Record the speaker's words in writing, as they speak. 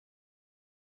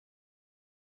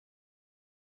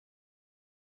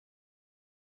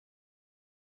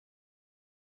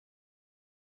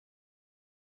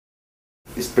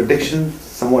is prediction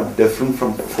somewhat different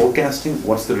from forecasting?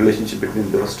 What's the relationship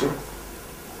between those two?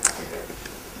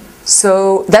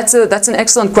 So that's an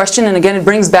excellent question, and again it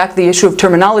brings back the issue of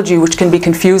terminology, which can be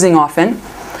confusing often.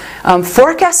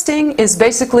 Forecasting is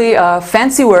basically a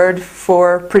fancy word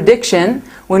for prediction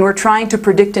when we're trying to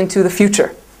predict into the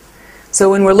future.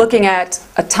 So when we're looking at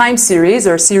a time series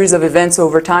or a series of events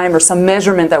over time or some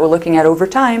measurement that we're looking at over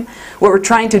time, what we're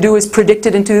trying to do is predict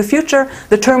it into the future.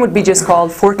 The term would be just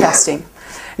called forecasting.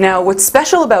 Now, what's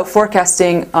special about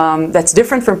forecasting that's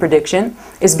different from prediction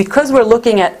is because we're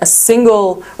looking at a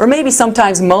single or maybe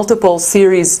sometimes multiple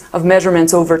series of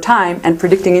measurements over time and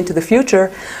predicting into the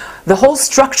future, the whole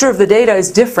structure of the data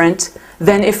is different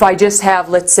than if I just have,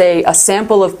 let's say, a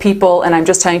sample of people and I'm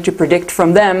just trying to predict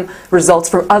from them results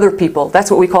from other people. That's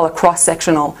what we call a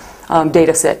cross-sectional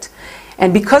data set.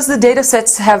 And because the data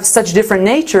sets have such different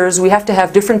natures, we have to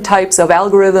have different types of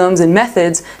algorithms and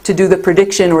methods to do the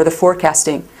prediction or the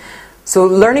forecasting. So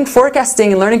learning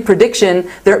forecasting and learning prediction,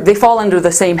 they fall under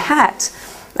the same hat.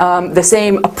 The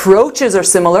same approaches are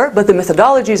similar, but the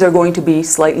methodologies are going to be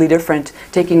slightly different,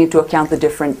 taking into account the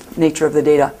different nature of the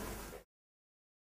data.